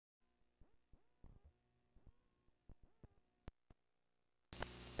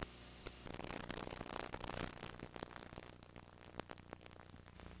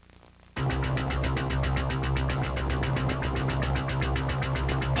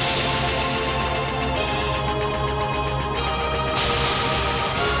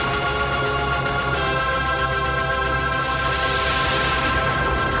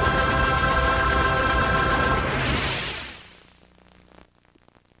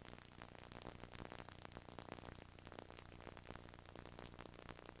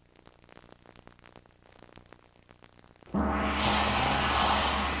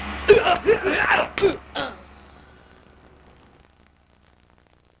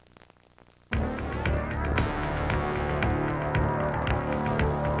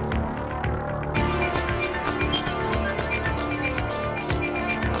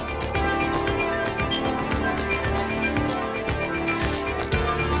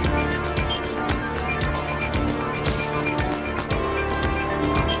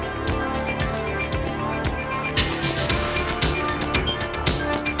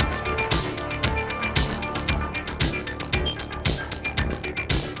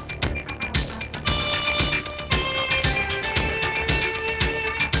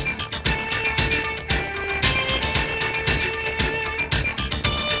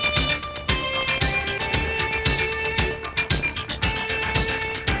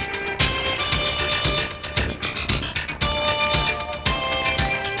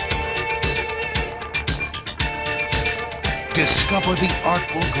Discover the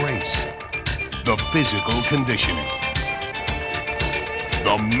artful grace, the physical conditioning,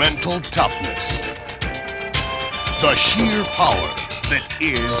 the mental toughness, the sheer power that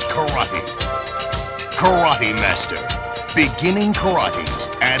is karate. Karate Master, beginning karate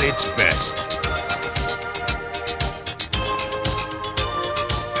at its best.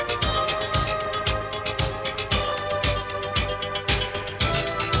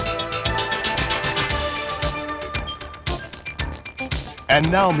 And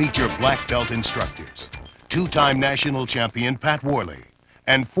now meet your black belt instructors. Two-time national champion Pat Worley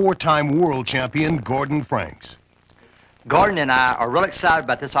and four-time world champion Gordon Franks. Gordon and I are real excited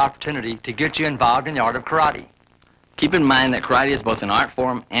about this opportunity to get you involved in the art of karate. Keep in mind that karate is both an art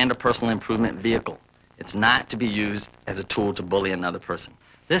form and a personal improvement vehicle. It's not to be used as a tool to bully another person.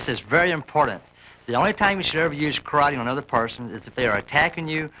 This is very important. The only time you should ever use karate on another person is if they are attacking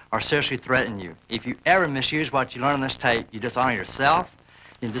you or seriously threatening you. If you ever misuse what you learn on this tape, you dishonor yourself,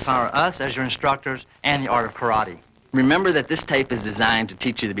 you dishonor us as your instructors, and the art of karate. Remember that this tape is designed to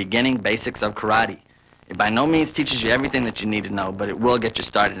teach you the beginning basics of karate. It by no means teaches you everything that you need to know, but it will get you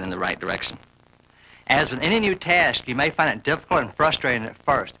started in the right direction. As with any new task, you may find it difficult and frustrating at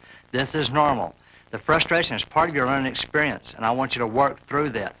first. This is normal. The frustration is part of your learning experience, and I want you to work through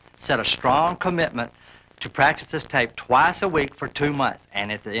that. Set a strong commitment to practice this tape twice a week for 2 months,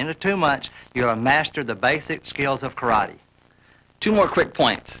 and at the end of 2 months, you'll have mastered the basic skills of karate. 2 more quick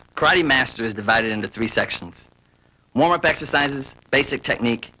points. Karate Master is divided into 3 sections: warm-up exercises, basic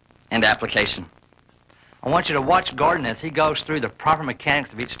technique, and application. I want you to watch Gordon as he goes through the proper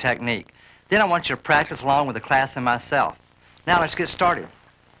mechanics of each technique. Then I want you to practice along with the class and myself. Now let's get started.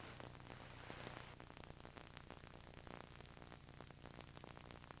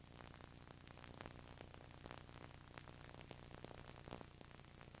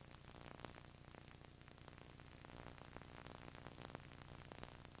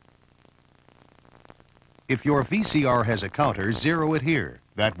 If your VCR has a counter, zero it here.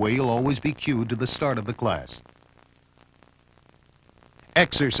 That way you'll always be cued to the start of the class.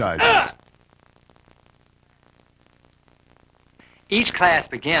 Exercises. Each class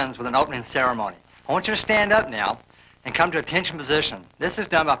begins with an opening ceremony. I want you to stand up now and come to attention position. This is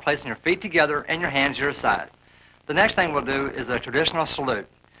done by placing your feet together and your hands to your side. The next thing we'll do is a traditional salute.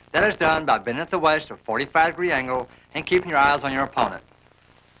 That is done by bending at the waist to a 45-degree angle and keeping your eyes on your opponent.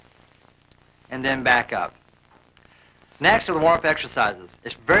 And then back up. Next are the warm-up exercises.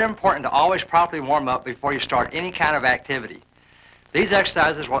 It's very important to always properly warm up before you start any kind of activity. These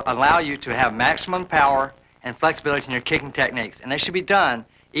exercises will allow you to have maximum power and flexibility in your kicking techniques, and they should be done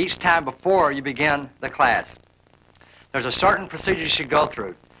each time before you begin the class. There's a certain procedure you should go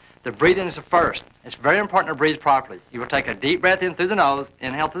through. The breathing is the first. It's very important to breathe properly. You will take a deep breath in through the nose,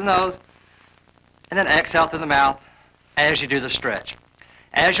 inhale through the nose, and then exhale through the mouth as you do the stretch.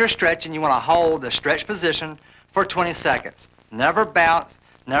 As you're stretching, you want to hold the stretch position for 20 seconds. Never bounce,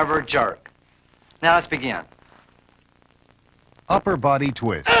 never jerk. Now let's begin. Upper body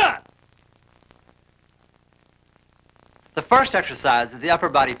twist. The first exercise is the upper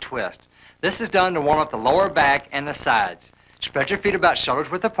body twist. This is done to warm up the lower back and the sides. Spread your feet about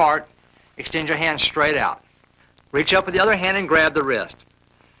shoulders width apart. Extend your hands straight out. Reach up with the other hand and grab the wrist.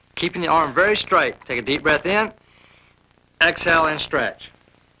 Keeping the arm very straight. Take a deep breath in. Exhale and stretch.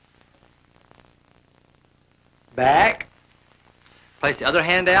 Back. Place the other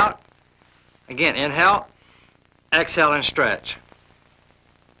hand out. Again, inhale. Exhale and stretch.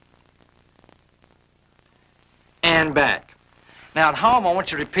 And back. Now at home, I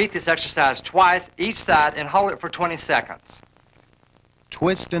want you to repeat this exercise twice, each side, and hold it for 20 seconds.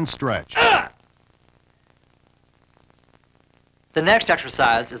 Twist and stretch. The The next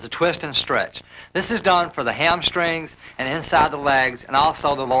exercise is a twist and stretch. This is done for the hamstrings and inside the legs and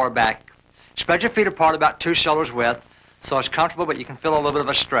also the lower back. Spread your feet apart about 2 shoulders width so it's comfortable, but you can feel a little bit of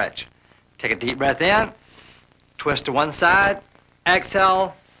a stretch. Take a deep breath in, twist to one side,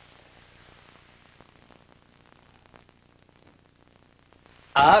 exhale,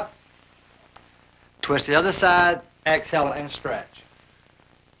 up, twist to the other side, exhale and stretch.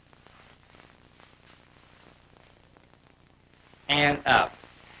 And up.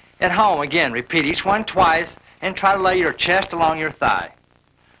 At home, again, repeat each one twice and try to lay your chest along your thigh.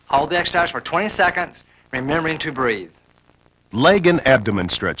 Hold the exercise for 20 seconds, remembering to breathe. Leg and abdomen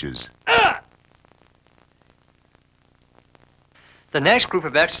stretches. The next group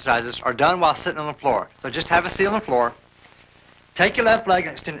of exercises are done while sitting on the floor. So just have a seat on the floor. Take your left leg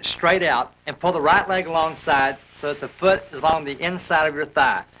and extend it straight out and pull the right leg alongside so that the foot is along the inside of your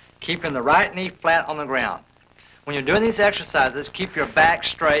thigh, keeping the right knee flat on the ground. When you're doing these exercises, keep your back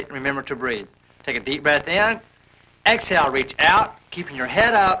straight and remember to breathe. Take a deep breath in, exhale, reach out, keeping your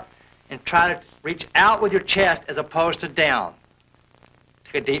head up, and try to reach out with your chest as opposed to down.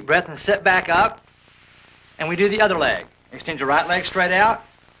 Take a deep breath and sit back up, and we do the other leg. Extend your right leg straight out,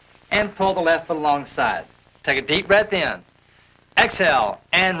 and pull the left foot alongside. Take a deep breath in, exhale,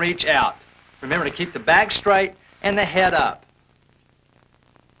 and reach out. Remember to keep the back straight and the head up.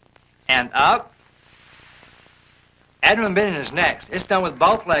 And up. Abdomen bending is next. It's done with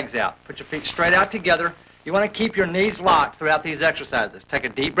both legs out. Put your feet straight out together. You want to keep your knees locked throughout these exercises. Take a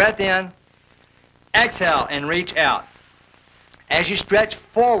deep breath in, exhale, and reach out. As you stretch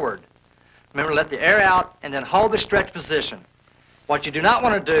forward, remember to let the air out and then hold the stretch position. What you do not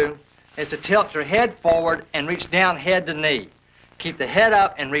want to do is to tilt your head forward and reach down head to knee. Keep the head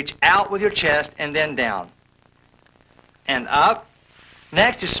up and reach out with your chest and then down. And up.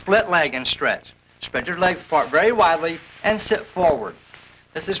 Next is split leg and stretch. Spread your legs apart very widely and sit forward.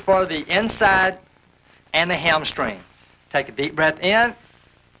 This is for the inside and the hamstring. Take a deep breath in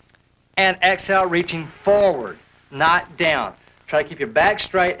and exhale, reaching forward, not down. Try to keep your back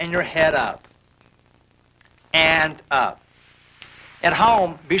straight and your head up. And up. At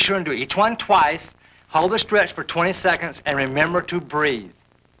home, be sure and do each one twice. Hold the stretch for 20 seconds and remember to breathe.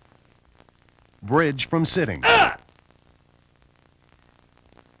 Bridge from sitting.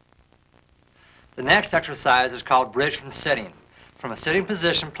 The next exercise is called bridge from sitting. From a sitting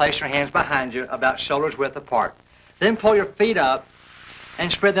position, place your hands behind you about shoulders width apart. Then pull your feet up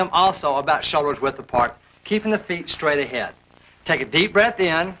and spread them also about shoulders width apart, keeping the feet straight ahead. Take a deep breath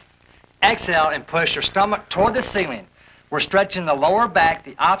in, exhale, and push your stomach toward the ceiling. We're stretching the lower back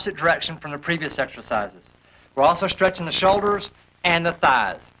the opposite direction from the previous exercises. We're also stretching the shoulders and the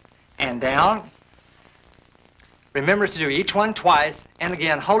thighs. And down. Remember to do each one twice, and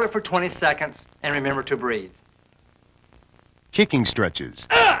again, hold it for 20 seconds, and remember to breathe. Kicking stretches.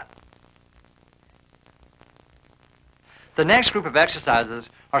 The next group of exercises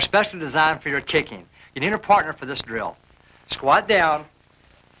are specially designed for your kicking. You need a partner for this drill. Squat down.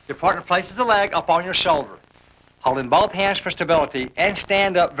 Your partner places a leg up on your shoulder. Hold in both hands for stability, and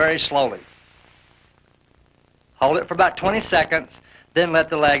stand up very slowly. Hold it for about 20 seconds, then let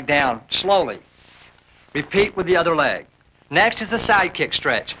the leg down slowly. Repeat with the other leg. Next is a side kick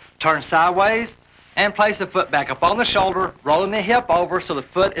stretch. Turn sideways and place the foot back up on the shoulder, rolling the hip over so the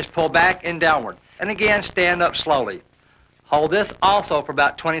foot is pulled back and downward. And again, stand up slowly. Hold this also for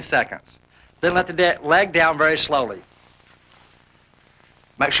about 20 seconds. Then let the leg down very slowly.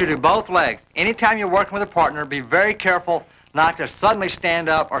 Make sure to do both legs. Anytime you're working with a partner, be very careful not to suddenly stand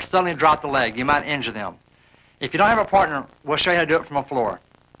up or suddenly drop the leg. You might injure them. If you don't have a partner, we'll show you how to do it from the floor.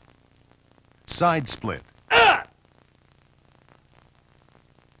 Side split.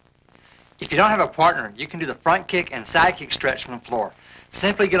 If you don't have a partner, you can do the front kick and side kick stretch from the floor.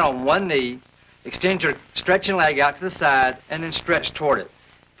 Simply get on one knee, extend your stretching leg out to the side, and then stretch toward it.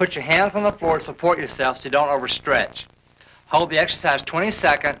 Put your hands on the floor to support yourself so you don't overstretch. Hold the exercise 20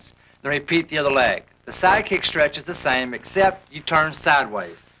 seconds, then repeat the other leg. The side kick stretch is the same, except you turn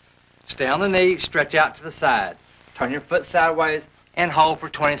sideways. Stay on the knee, stretch out to the side. Turn your foot sideways, and hold for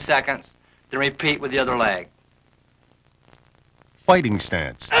 20 seconds, then repeat with the other leg. Fighting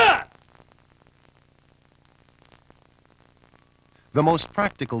stance. The most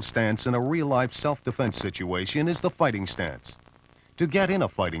practical stance in a real-life self-defense situation is the fighting stance. To get in a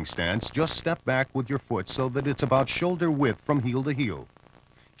fighting stance, just step back with your foot so that it's about shoulder width from heel to heel.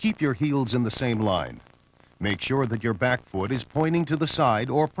 Keep your heels in the same line. Make sure that your back foot is pointing to the side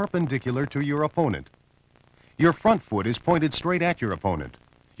or perpendicular to your opponent. Your front foot is pointed straight at your opponent.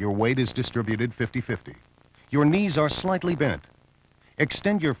 Your weight is distributed 50-50. Your knees are slightly bent.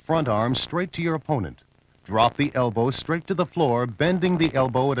 Extend your front arm straight to your opponent. Drop the elbow straight to the floor, bending the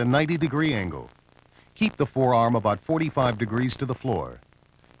elbow at a 90-degree angle. Keep the forearm about 45 degrees to the floor.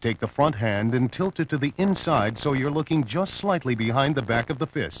 Take the front hand and tilt it to the inside so you're looking just slightly behind the back of the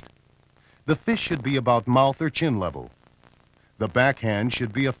fist. The fist should be about mouth or chin level. The back hand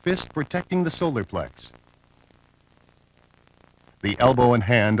should be a fist protecting the solar plex. The elbow and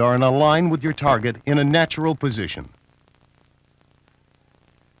hand are in a line with your target in a natural position.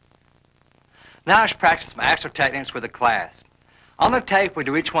 Now let's practice some actual techniques with the class. On the tape, we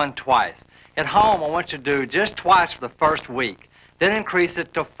do each one twice. At home, I want you to do just twice for the first week, then increase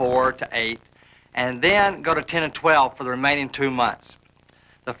it to 4 to 8, and then go to 10 and 12 for the remaining 2 months.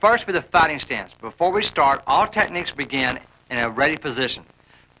 The first will be the fighting stance. Before we start, all techniques begin in a ready position.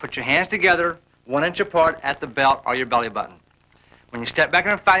 Put your hands together, 1 inch apart at the belt or your belly button. When you step back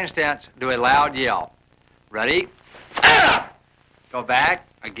in a fighting stance, do a loud yell. Ready? Go back,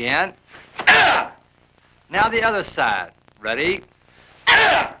 again. Now the other side. Ready?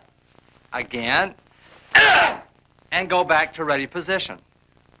 Again. And go back to ready position.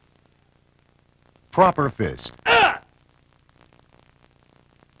 Proper fist.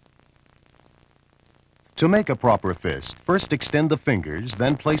 To make a proper fist, first extend the fingers,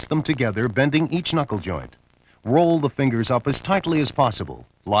 then place them together, bending each knuckle joint. Roll the fingers up as tightly as possible.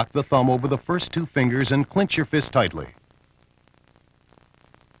 Lock the thumb over the first 2 fingers and clench your fist tightly.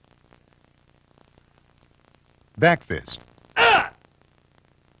 Back fist.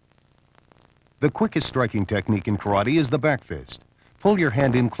 The quickest striking technique in karate is the back fist. Pull your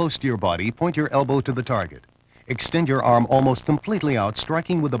hand in close to your body, point your elbow to the target. Extend your arm almost completely out,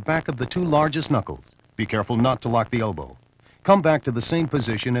 striking with the back of the 2 largest knuckles. Be careful not to lock the elbow. Come back to the same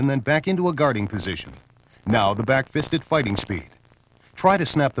position and then back into a guarding position. Now the back fist at fighting speed. Try to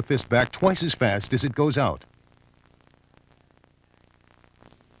snap the fist back twice as fast as it goes out.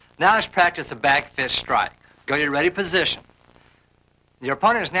 Now let's practice a back fist strike. Go to your ready position. Your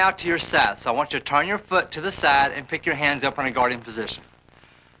opponent is now to your side, so I want you to turn your foot to the side and pick your hands up in a guarding position.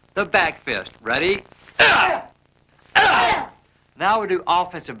 The back fist. Ready? Now we do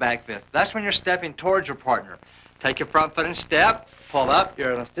offensive back fist. That's when you're stepping towards your partner. Take your front foot and step, pull up,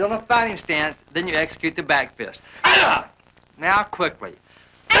 you're still in a fighting stance, then you execute the back fist. Now quickly.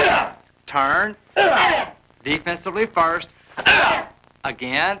 Turn. Defensively first.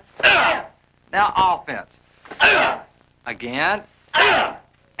 Again. Now offense. Again.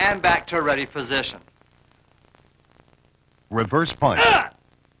 And back to a ready position. Reverse punch.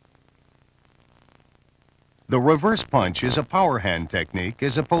 The reverse punch is a power hand technique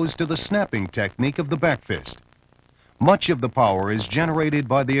as opposed to the snapping technique of the back fist. Much of the power is generated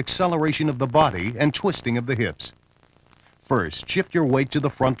by the acceleration of the body and twisting of the hips. First, shift your weight to the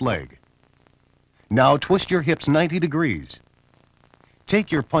front leg. Now twist your hips 90 degrees.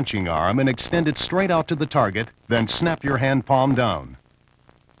 Take your punching arm and extend it straight out to the target, then snap your hand palm down.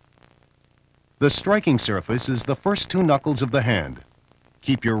 The striking surface is the first 2 knuckles of the hand.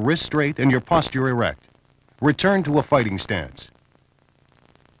 Keep your wrist straight and your posture erect. Return to a fighting stance.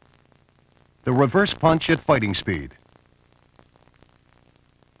 The reverse punch at fighting speed.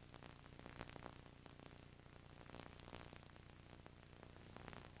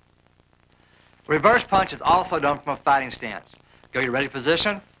 Reverse punch is also done from a fighting stance. Go to your ready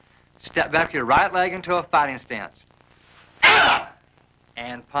position, step back your right leg into a fighting stance.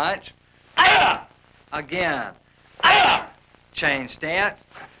 And punch. Again. Change stance.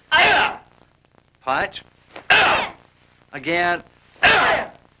 Punch. Again.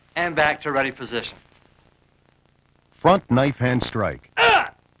 And back to ready position. Front knife hand strike.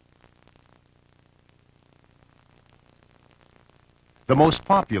 The most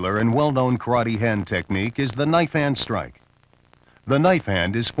popular and well-known karate hand technique is the knife hand strike. The knife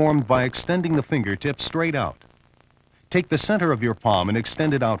hand is formed by extending the fingertips straight out. Take the center of your palm and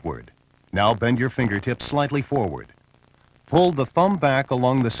extend it outward. Now bend your fingertips slightly forward. Pull the thumb back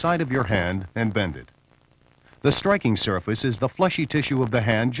along the side of your hand and bend it. The striking surface is the fleshy tissue of the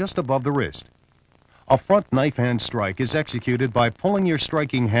hand just above the wrist. A front knife hand strike is executed by pulling your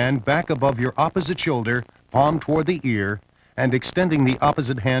striking hand back above your opposite shoulder, palm toward the ear, and extending the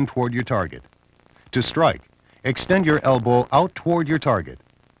opposite hand toward your target. To strike, extend your elbow out toward your target.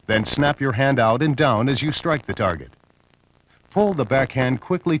 Then snap your hand out and down as you strike the target. Pull the back hand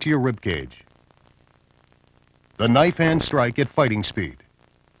quickly to your rib cage. The knife hand strike at fighting speed.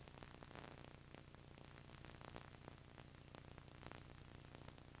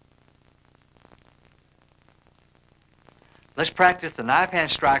 Let's practice the knife hand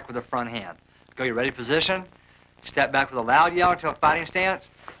strike with the front hand. Go to your ready position. Step back with a loud yell into a fighting stance.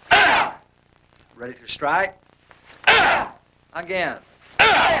 Ready to strike. Again.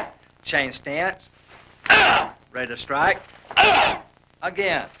 Change stance. Ready to strike.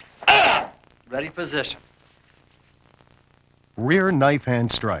 Again. Ready position. Rear knife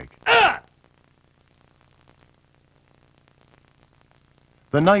hand strike.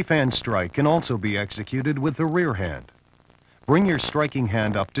 The knife hand strike can also be executed with the rear hand. Bring your striking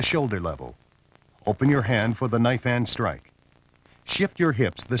hand up to shoulder level. Open your hand for the knife hand strike. Shift your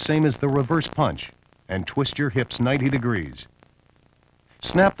hips the same as the reverse punch and twist your hips 90 degrees.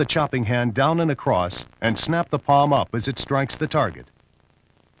 Snap the chopping hand down and across and snap the palm up as it strikes the target.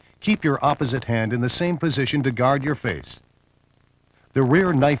 Keep your opposite hand in the same position to guard your face. The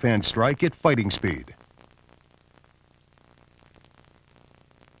rear knife hand strike at fighting speed.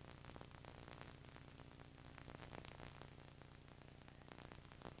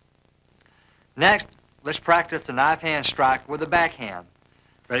 Next, let's practice the knife hand strike with the backhand.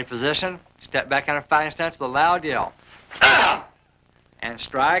 Ready position, step back in a fighting stance with a loud yell. And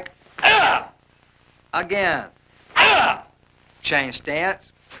strike. Again. Change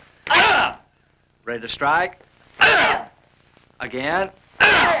stance. Ready to strike. Again.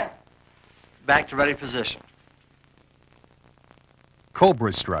 Back to ready position.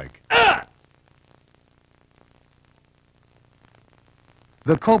 COBRA strike.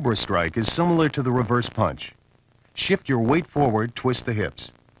 The COBRA strike is similar to the reverse punch. Shift your weight forward, twist the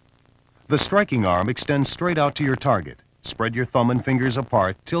hips. The striking arm extends straight out to your target. Spread your thumb and fingers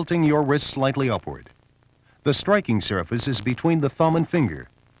apart, tilting your wrist slightly upward. The striking surface is between the thumb and finger.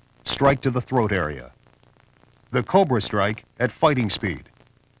 Strike to the throat area. The COBRA strike at fighting speed.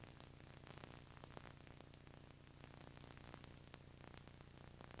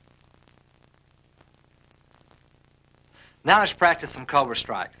 Now let's practice some COBRA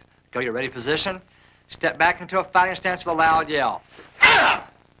strikes. Go to your ready position. Step back into a fighting stance with a loud yell.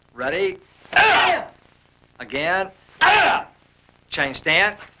 Ready? Again. Change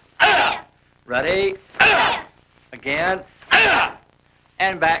stance. Ready? Again.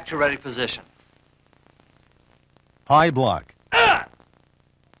 And back to ready position. High block.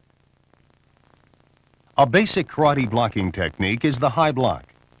 A basic karate blocking technique is the high block.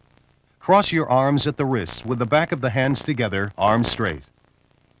 Cross your arms at the wrists with the back of the hands together, arms straight.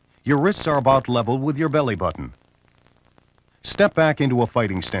 Your wrists are about level with your belly button. Step back into a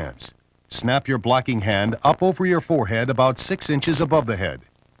fighting stance. Snap your blocking hand up over your forehead about 6 inches above the head.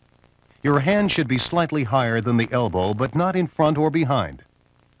 Your hand should be slightly higher than the elbow, but not in front or behind.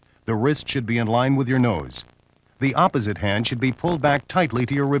 The wrist should be in line with your nose. The opposite hand should be pulled back tightly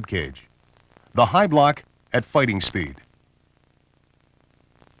to your rib cage. The high block at fighting speed.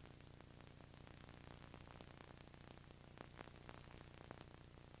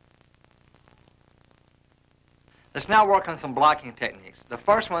 Let's now work on some blocking techniques. The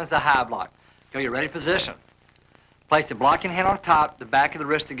first one is the high block. Go to your ready position. Place the blocking hand on top, the back of the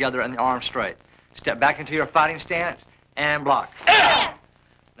wrist together, and the arm straight. Step back into your fighting stance and block.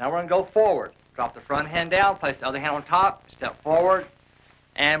 Now we're going to go forward. Drop the front hand down, place the other hand on top, step forward,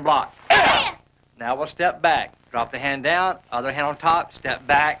 and block. Now we'll step back. Drop the hand down, other hand on top, step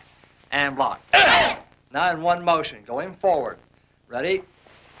back, and block. Now in one motion, going forward. Ready?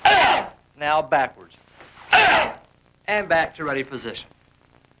 Now backwards. And back to ready position.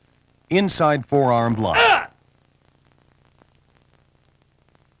 Inside forearm block.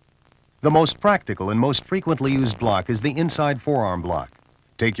 The most practical and most frequently used block is the inside forearm block.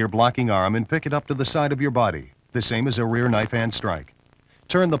 Take your blocking arm and pick it up to the side of your body, the same as a rear knife hand strike.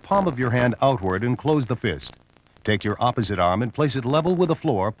 Turn the palm of your hand outward and close the fist. Take your opposite arm and place it level with the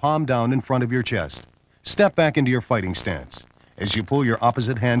floor, palm down in front of your chest. Step back into your fighting stance. As you pull your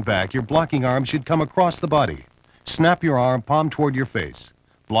opposite hand back, your blocking arm should come across the body. Snap your arm palm toward your face.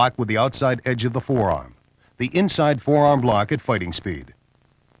 Block with the outside edge of the forearm. The inside forearm block at fighting speed.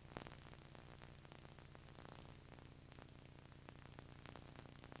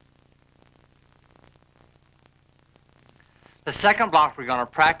 The second block we're going to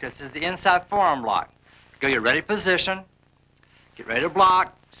practice is the inside forearm block. Go to your ready position, get ready to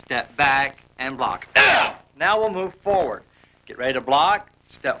block, step back, and block. Now we'll move forward. Get ready to block,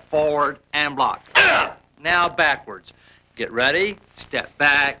 step forward, and block. Now backwards. Get ready, step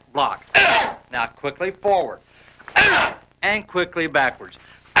back, block. Now quickly forward. And quickly backwards.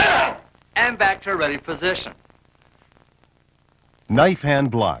 And back to ready position. Knife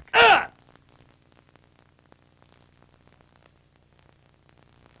hand block.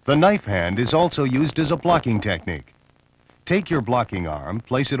 The knife hand is also used as a blocking technique. Take your blocking arm,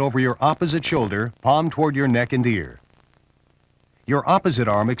 place it over your opposite shoulder, palm toward your neck and ear. Your opposite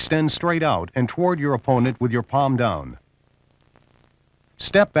arm extends straight out and toward your opponent with your palm down.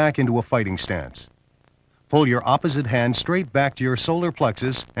 Step back into a fighting stance. Pull your opposite hand straight back to your solar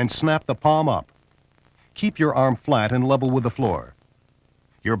plexus and snap the palm up. Keep your arm flat and level with the floor.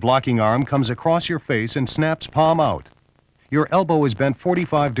 Your blocking arm comes across your face and snaps palm out. Your elbow is bent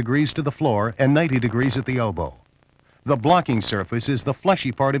 45 degrees to the floor and 90 degrees at the elbow. The blocking surface is the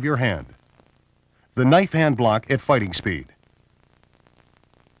fleshy part of your hand. The knife hand block at fighting speed.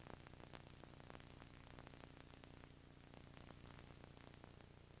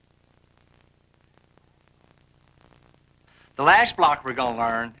 The last block we're going to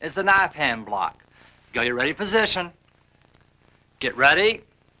learn is the knife hand block. Go your ready position. Get ready,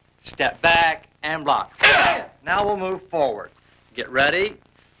 step back, and block. Now we'll move forward. Get ready,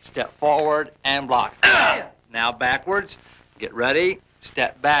 step forward, and block. Now backwards. Get ready,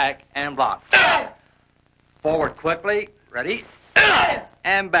 step back, and block. Forward quickly, ready,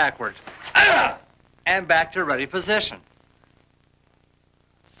 and backwards. And back to ready position.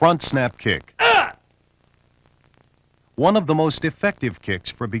 Front snap kick. One of the most effective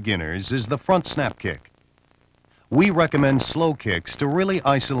kicks for beginners is the front snap kick. We recommend slow kicks to really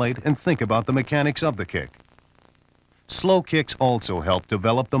isolate and think about the mechanics of the kick. Slow kicks also help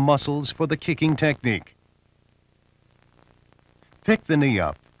develop the muscles for the kicking technique. Pick the knee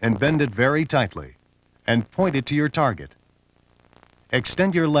up and bend it very tightly and point it to your target.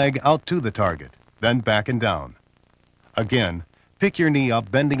 Extend your leg out to the target, then back and down. Again, pick your knee up,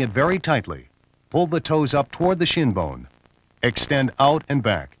 bending it very tightly. Pull the toes up toward the shin bone. Extend out and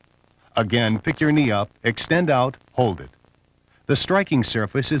back. Again, pick your knee up, extend out, hold it. The striking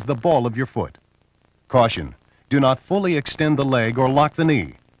surface is the ball of your foot. Caution, do not fully extend the leg or lock the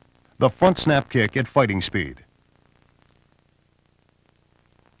knee. The front snap kick at fighting speed.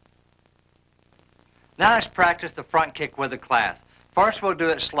 Now let's practice the front kick with the class. First, we'll do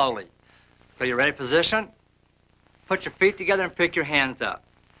it slowly. Go your ready position. Put your feet together and pick your hands up.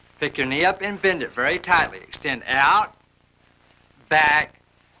 Pick your knee up and bend it very tightly. Extend out, back,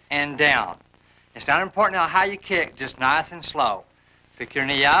 and down. It's not important now how you kick, just nice and slow. Pick your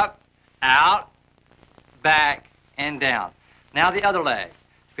knee up, out, back, and down. Now the other leg.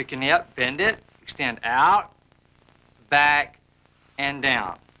 Pick your knee up, bend it, extend out, back, and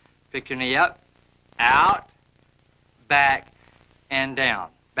down. Pick your knee up, out, back, and down.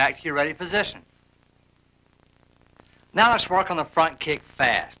 Back to your ready position. Now let's work on the front kick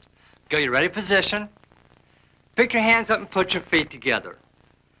fast. Go your ready position. Pick your hands up and put your feet together.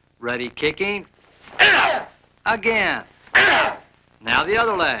 Ready kicking. Again. Now the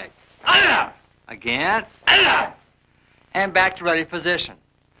other leg. Again. And back to ready position.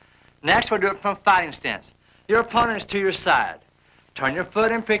 Next we'll do it from fighting stance. Your opponent is to your side. Turn your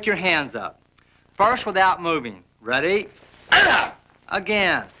foot and pick your hands up. First without moving. Ready?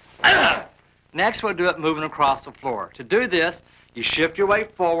 Again. Next we'll do it moving across the floor. To do this, you shift your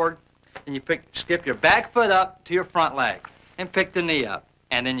weight forward and you skip your back foot up to your front leg and pick the knee up.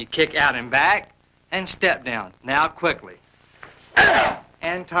 And then you kick out and back and step down. Now quickly.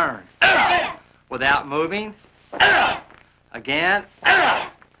 And turn. Without moving. Again.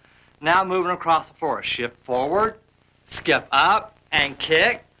 Now moving across the floor. Shift forward, skip up, and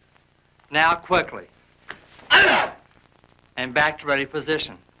kick. Now quickly. And back to ready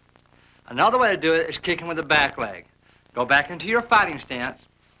position. Another way to do it is kicking with the back leg. Go back into your fighting stance.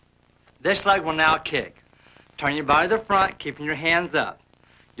 This leg will now kick. Turn your body to the front, keeping your hands up.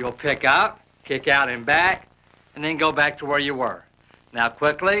 You'll pick up, kick out and back, and then go back to where you were. Now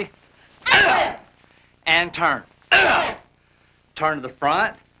quickly. And turn. Turn to the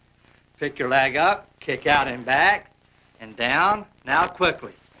front, pick your leg up, kick out and back, and down. Now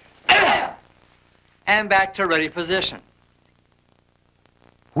quickly. And back to ready position.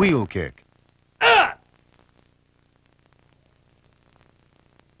 Wheel kick.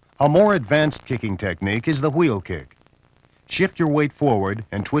 A more advanced kicking technique is the wheel kick. Shift your weight forward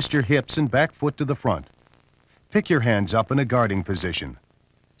and twist your hips and back foot to the front. Pick your hands up in a guarding position.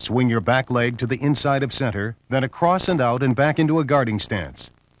 Swing your back leg to the inside of center, then across and out and back into a guarding stance.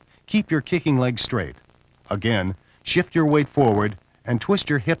 Keep your kicking leg straight. Again, shift your weight forward and twist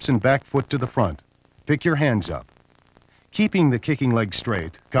your hips and back foot to the front. Pick your hands up. Keeping the kicking leg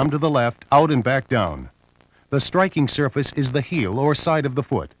straight, come to the left, out and back down. The striking surface is the heel or side of the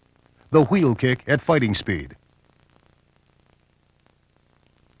foot. The wheel kick at fighting speed.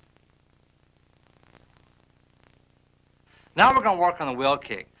 Now we're going to work on the wheel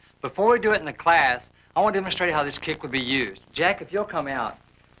kick. Before we do it in the class, I want to demonstrate how this kick would be used. Jack, if you'll come out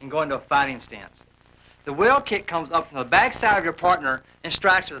and go into a fighting stance. The wheel kick comes up from the back side of your partner and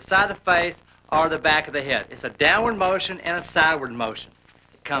strikes to the side of the face or the back of the head. It's a downward motion and a sideward motion.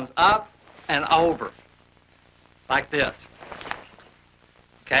 It comes up and over, like this.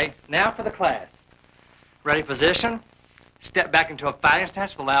 Okay, now for the class. Ready position, step back into a fighting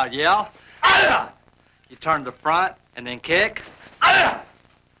stance with a loud yell. You turn to the front and then kick.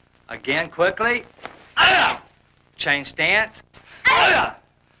 Again, quickly. Change stance.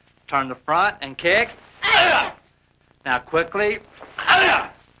 Turn to the front and kick. Now quickly.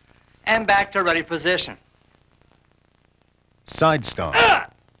 And back to ready position. Side stomp.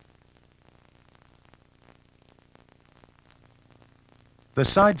 The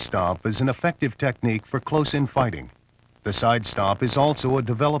side stomp is an effective technique for close-in fighting. The side stomp is also a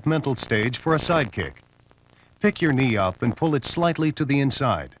developmental stage for a side kick. Pick your knee up and pull it slightly to the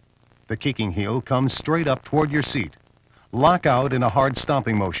inside. The kicking heel comes straight up toward your seat. Lock out in a hard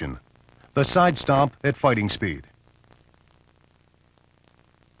stomping motion. The side stomp at fighting speed.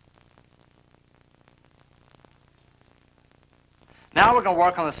 Now we're going to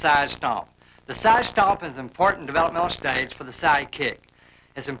work on the side stomp. The side stomp is an important developmental stage for the side kick.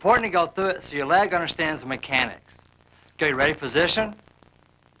 It's important to go through it so your leg understands the mechanics. Get your ready position.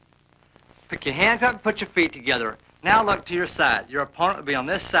 Pick your hands up and put your feet together. Now look to your side. Your opponent will be on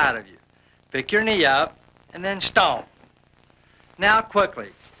this side of you. Pick your knee up and then stomp. Now quickly.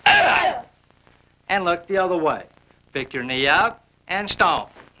 And look the other way. Pick your knee up and stomp.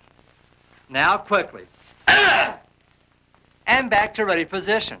 Now quickly. And back to ready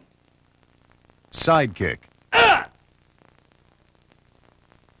position. Side kick.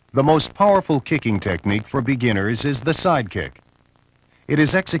 The most powerful kicking technique for beginners is the side kick. It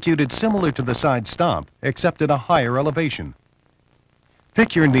is executed similar to the side stomp, except at a higher elevation.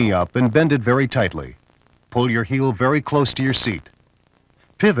 Pick your knee up and bend it very tightly. Pull your heel very close to your seat.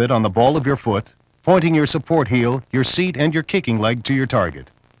 Pivot on the ball of your foot, pointing your support heel, your seat, and your kicking leg to your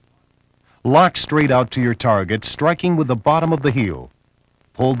target. Lock straight out to your target, striking with the bottom of the heel.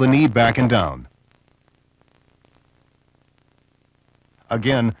 Pull the knee back and down.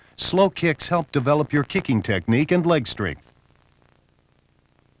 Again, slow kicks help develop your kicking technique and leg strength.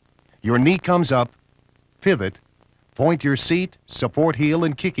 Your knee comes up, pivot, point your seat, support heel,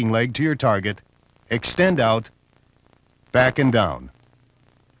 and kicking leg to your target, extend out, back and down.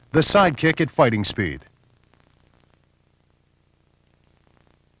 The side kick at fighting speed.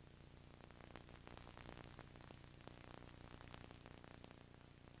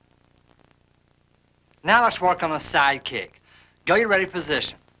 Now let's work on the side kick. Go your ready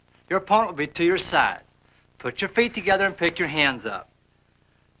position. Your opponent will be to your side. Put your feet together and pick your hands up.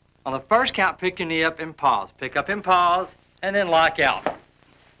 On the first count, pick your knee up and pause. Pick up and pause, and then lock out.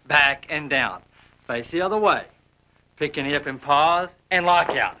 Back and down. Face the other way. Pick your knee up and pause, and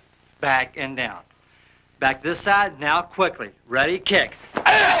lock out. Back and down. Back this side, now quickly. Ready, kick.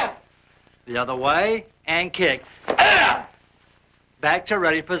 The other way, and kick. Back to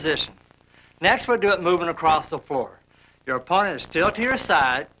ready position. Next, we'll do it moving across the floor. Your opponent is still to your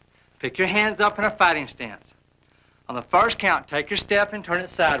side. Pick your hands up in a fighting stance. On the first count, take your step and turn it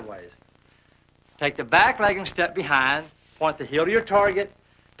sideways. Take the back leg and step behind. Point the heel to your target.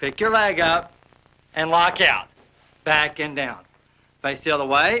 Pick your leg up and lock out. Back and down. Face the other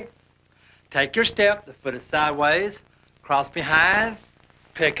way. Take your step. The foot is sideways. Cross behind.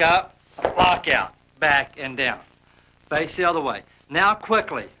 Pick up. Lock out. Back and down. Face the other way. Now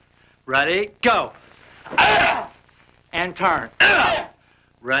quickly. Ready, go. And turn.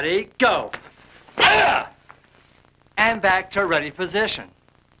 Ready, go. And back to ready position.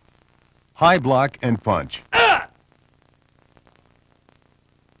 High block and punch.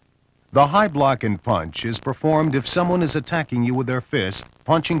 The high block and punch is performed if someone is attacking you with their fist,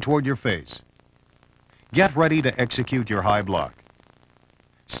 punching toward your face. Get ready to execute your high block.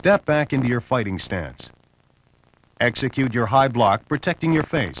 Step back into your fighting stance. Execute your high block, protecting your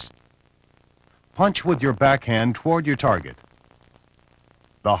face. Punch with your backhand toward your target.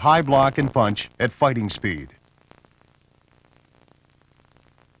 The high block and punch at fighting speed.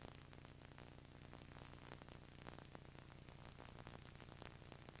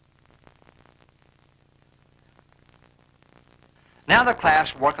 Now the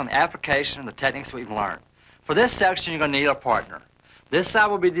class will work on the application of the techniques we've learned. For this section, you're going to need a partner. This side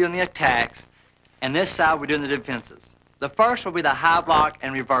will be doing the attacks, and this side will be doing the defenses. The first will be the high block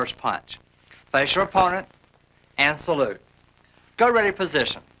and reverse punch. Face your opponent and salute. Go ready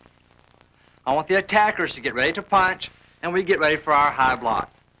position. I want the attackers to get ready to punch, and we get ready for our high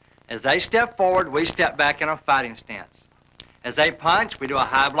block. As they step forward, we step back in a fighting stance. As they punch, we do a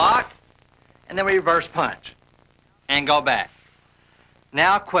high block, and then we reverse punch and go back.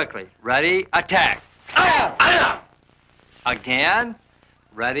 Now quickly, ready, attack. Again,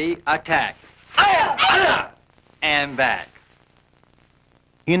 ready, attack. And back.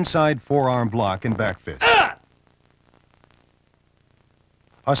 Inside forearm block and back fist.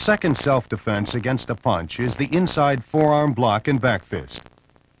 A second self-defense against a punch is the inside forearm block and back fist.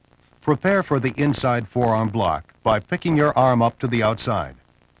 Prepare for the inside forearm block by picking your arm up to the outside.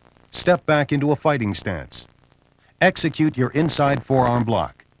 Step back into a fighting stance. Execute your inside forearm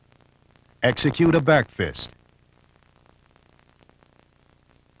block. Execute a back fist.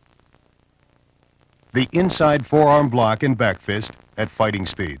 The inside forearm block and back fist at fighting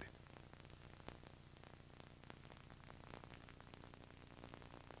speed.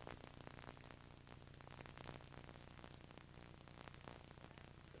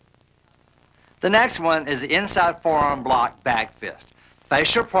 The next one is the inside forearm block back fist.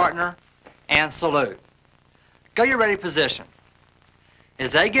 Face your partner and salute. Go your ready position.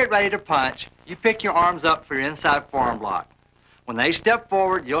 As they get ready to punch, you pick your arms up for your inside forearm block. When they step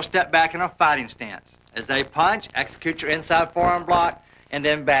forward, you'll step back in a fighting stance. As they punch, execute your inside forearm block and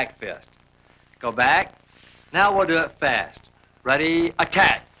then back fist. Go back. Now we'll do it fast. Ready,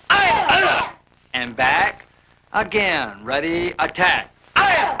 attack. And back. Again. Ready, attack.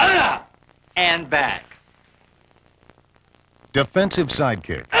 And back. Defensive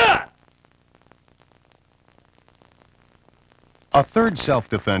sidekick. A third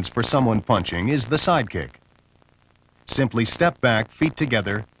self-defense for someone punching is the sidekick. Simply step back, feet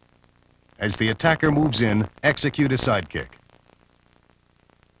together. As the attacker moves in, execute a sidekick.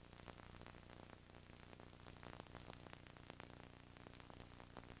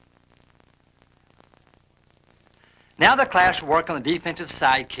 Now the class will work on the defensive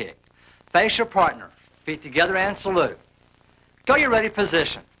sidekick. Face your partner, feet together and salute. Go your ready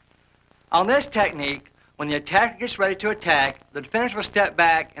position. On this technique, when the attacker gets ready to attack, the defenders will step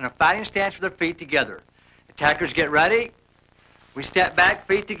back in a fighting stance with their feet together. Attackers get ready, we step back,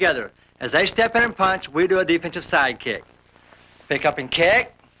 feet together. As they step in and punch, we do a defensive side kick. Pick up and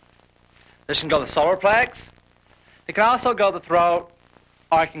kick. This can go the solar plex. It can also go the throat,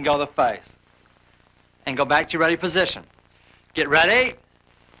 or it can go the face. And go back to your ready position. Get ready,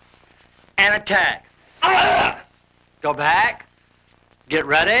 and attack. Go back, get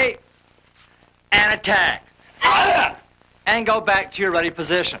ready, and attack. And go back to your ready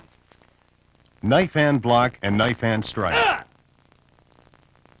position. Knife hand block and knife hand strike.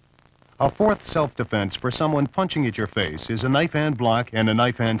 A fourth self-defense for someone punching at your face is a knife hand block and a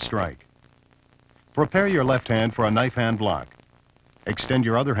knife hand strike. Prepare your left hand for a knife hand block. Extend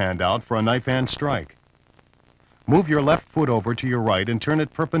your other hand out for a knife hand strike. Move your left foot over to your right and turn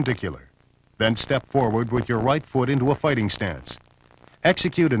it perpendicular. Then step forward with your right foot into a fighting stance.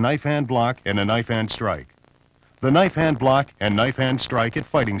 Execute a knife hand block and a knife hand strike. The knife hand block and knife hand strike at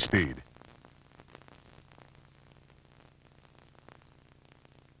fighting speed.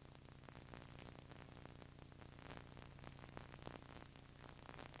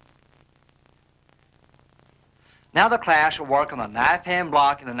 Now the class will work on the knife hand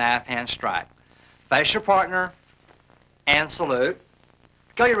block and the knife hand strike. Face your partner and salute.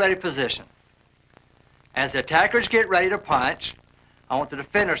 Go your ready position. As the attackers get ready to punch, I want the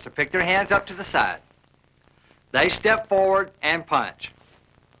defenders to pick their hands up to the side. They step forward and punch.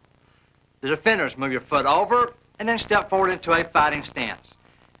 The defenders move your foot over and then step forward into a fighting stance.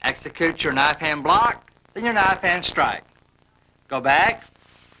 Execute your knife hand block, then your knife hand strike. Go back.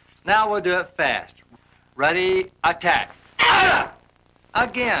 Now we'll do it fast. Ready, attack.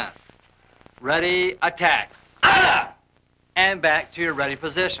 Again. Ready, attack. And back to your ready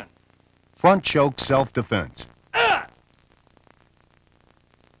position. Front choke self-defense.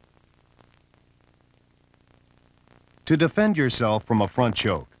 To defend yourself from a front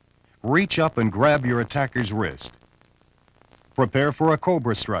choke, reach up and grab your attacker's wrist. Prepare for a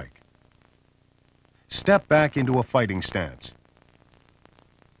COBRA strike. Step back into a fighting stance.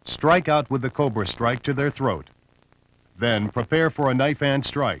 Strike out with the COBRA strike to their throat. Then prepare for a knife hand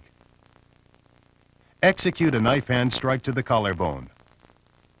strike. Execute a knife hand strike to the collarbone.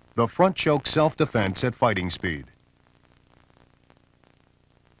 The front choke self-defense at fighting speed.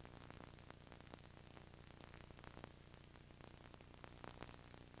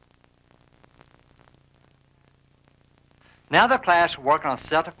 Now the class will work on a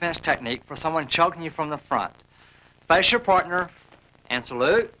self-defense technique for someone choking you from the front. Face your partner and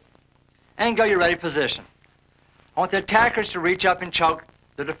salute, and go your ready position. I want the attackers to reach up and choke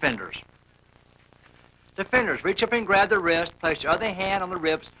the defenders. Defenders, reach up and grab the wrist, place your other hand on the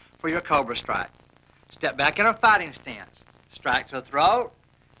ribs for your COBRA strike. Step back in a fighting stance. Strike to the throat,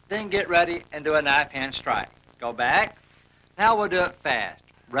 then get ready and do a knife hand strike. Go back. Now we'll do it fast.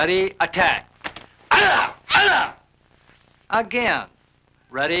 Ready, attack. Again.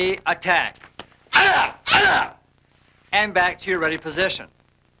 Ready, attack. And back to your ready position.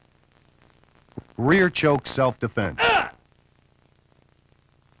 Rear choke self-defense.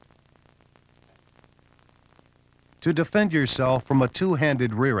 To defend yourself from a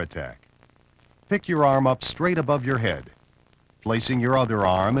two-handed rear attack, pick your arm up straight above your head, placing your other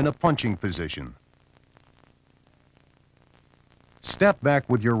arm in a punching position. Step back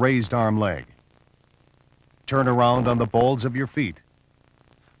with your raised arm leg. Turn around on the balls of your feet.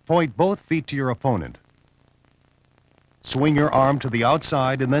 Point both feet to your opponent. Swing your arm to the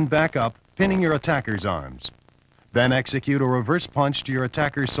outside and then back up, pinning your attacker's arms. Then execute a reverse punch to your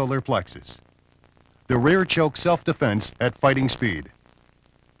attacker's solar plexus. The rear choke self-defense at fighting speed.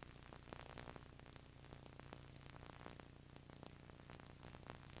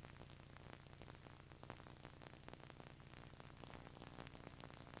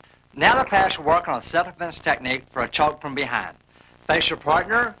 Now the class will work on a self-defense technique for a choke from behind. Face your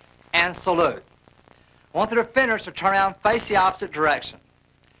partner and salute. I want the defenders to turn around and face the opposite direction.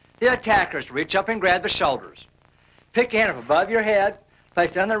 The attackers to reach up and grab the shoulders. Pick your hand up above your head,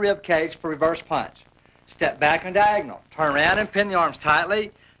 place it on the rib cage for reverse punch. Step back and diagonal. Turn around and pin the arms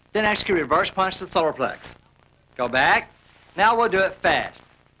tightly, then execute a reverse punch to the solar plex. Go back. Now we'll do it fast.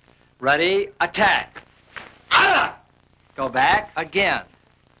 Ready, attack. Ah! Go back again.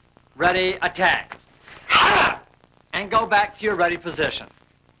 Ready, attack. Ah! And go back to your ready position.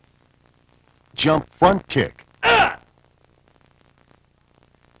 Jump front kick. Ah!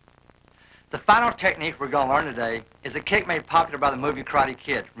 The final technique we're going to learn today is a kick made popular by the movie Karate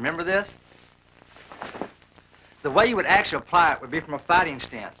Kid. Remember this? The way you would actually apply it would be from a fighting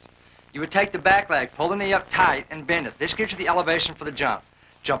stance. You would take the back leg, pull the knee up tight, and bend it. This gives you the elevation for the jump.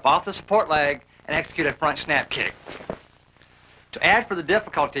 Jump off the support leg and execute a front snap kick. To add for the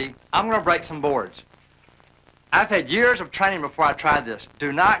difficulty, I'm going to break some boards. I've had years of training before I tried this.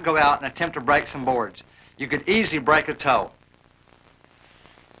 Do not go out and attempt to break some boards. You could easily break a toe.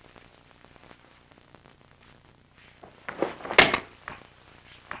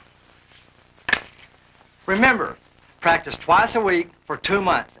 Remember, practice twice a week for 2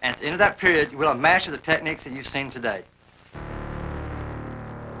 months. At the end of that period, you will have mastered the techniques that you've seen today.